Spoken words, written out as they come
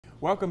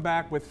Welcome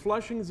back with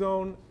Flushing's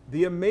own,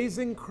 the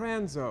Amazing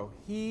Kranzo.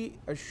 He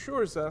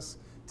assures us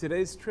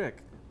today's trick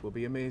will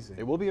be amazing.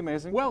 It will be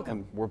amazing. Welcome.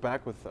 And we're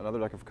back with another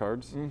deck of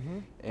cards.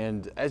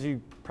 And as you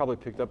probably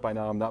picked up by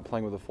now, I'm not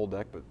playing with a full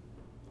deck, but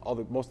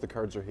most of the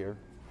cards are here.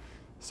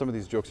 Some of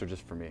these jokes are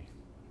just for me.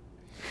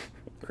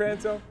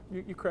 Kranzo,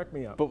 you crack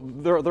me up.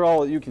 But they're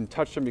all, you can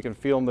touch them, you can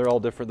feel them, they're all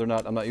different. They're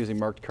not, I'm not using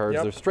marked cards.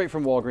 Yep. They're straight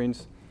from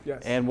Walgreens.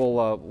 Yes. And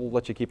we'll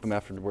let you keep them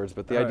afterwards.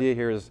 But the idea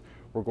here is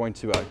we're going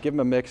to give them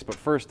a mix. But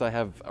first, I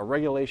have a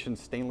regulation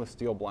stainless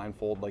steel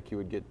blindfold like you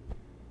would get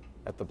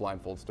at the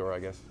blindfold store, I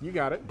guess. You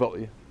got it. But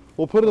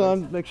we'll put it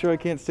on, make sure I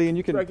can't see, and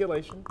you can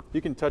Regulation. You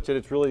can touch it.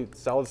 It's really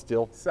solid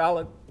steel.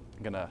 Solid.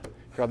 I'm gonna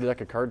grab the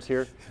deck of cards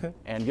here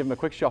and give them a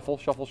quick shuffle,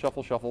 shuffle,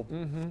 shuffle, shuffle.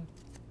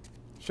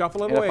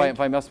 Shuffle and And away. if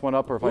I mess one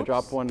up or if I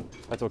drop one,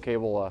 that's okay.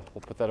 We'll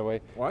put that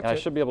away. Watch and I it.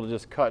 should be able to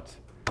just cut,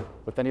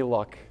 with any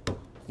luck.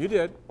 You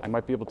did. I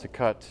might be able to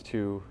cut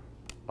to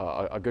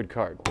a good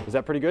card. Is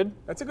that pretty good?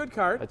 That's a good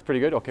card. That's pretty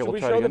good. Okay, Should we'll we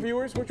try show it again. the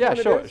viewers which yeah, one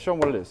it show is? show them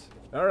what it is.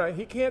 All right,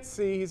 he can't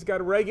see. He's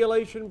got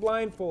regulation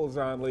blindfolds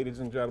on, ladies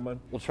and gentlemen.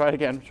 We'll try it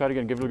again. Try it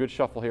again. Give it a good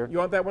shuffle here. You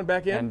want that one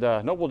back in?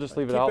 And no, we'll just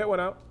leave it out. Keep that one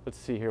out. Let's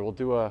see here. We'll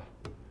do right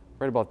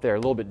about there, a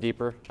little bit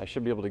deeper. I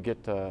should be able to get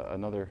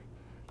another.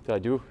 Did I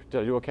do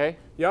okay?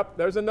 Yep,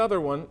 there's another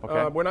one.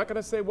 Okay. We're not going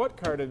to say what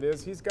card it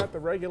is. He's got the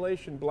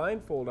regulation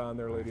blindfold on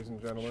there, ladies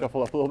and gentlemen.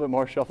 Shuffle up a little bit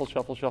more. Shuffle,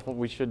 shuffle, shuffle.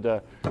 We should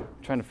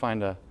trying to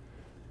find a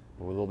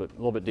little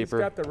bit deeper.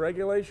 He's got the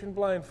regulation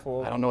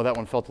blindfold. I don't know. That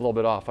one felt a little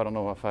bit off. I don't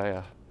know if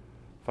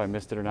I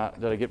missed it or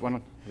not. Did I get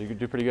one? Did you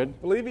do pretty good?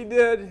 I believe he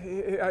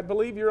did. I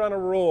believe you're on a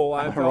roll.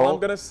 That's all I'm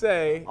going to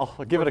say. I'll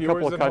give it a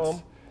couple of cuts.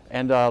 Home.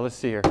 And let's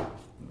see here.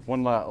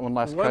 One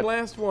last cut. One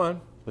last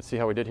one. Let's see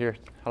how we did here.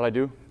 How did I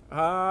do?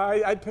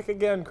 I'd pick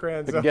again,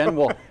 Kranzo. Pick again?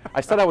 Well,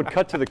 I said I would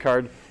cut to the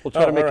card. We'll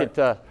try to make it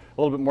a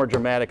little bit more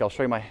dramatic. I'll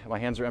show you my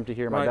hands are empty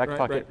here in my back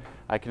pocket.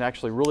 I can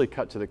actually really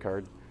cut to the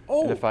card.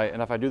 Oh.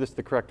 And if I do this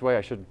the correct way,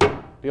 I should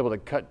be able to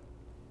cut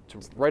to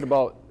right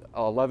about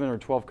 11 or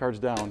 12 cards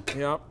down.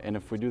 Yep. And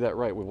if we do that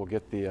right, we will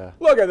get the.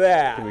 Look at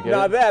that. Did we get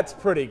now it? that's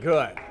pretty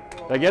good.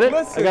 Did I get it?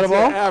 Listen I got them to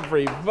all?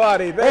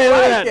 everybody. They Hey,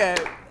 look like at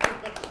it.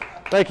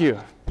 Thank you.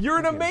 You're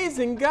an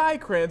amazing guy,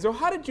 Kranzo.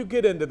 How did you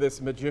get into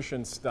this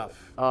magician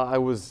stuff? I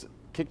was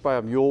kicked by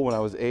a mule when I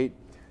was 8,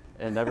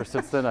 and ever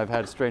since then I've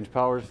had strange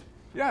powers.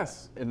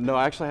 Yes. And no,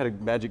 I actually had a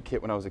magic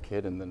kit when I was a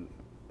kid, and then.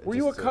 Were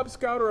you a Cub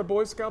Scout or a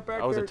Boy Scout back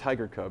there? I was a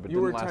Tiger Cub. It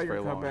You were didn't a last Tiger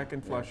very Cub long. back in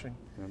Flushing.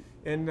 Yeah.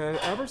 And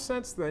ever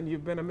since then,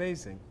 you've been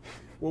amazing.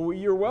 Well,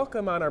 you're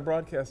welcome on our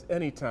broadcast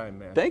anytime,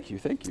 man. Thank you,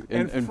 thank you.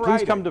 And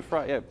please come to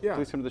Yeah.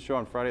 Please come to the show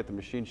on Friday at the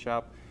Machine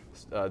Shop.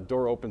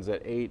 Door opens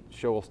at 8.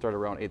 Show will start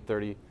around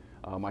 8:30.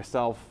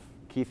 Myself,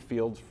 Keith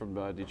Fields from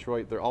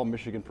Detroit. They're all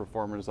Michigan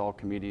performers, all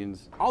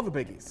comedians. All the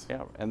biggies.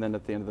 Yeah, and then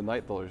at the end of the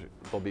night,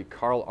 there'll be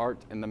Carl Art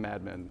and the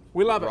Madmen.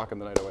 We love it. Rocking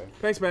the night away.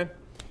 Thanks, man.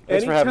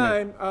 Thanks for having me.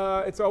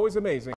 Anytime. It's always amazing.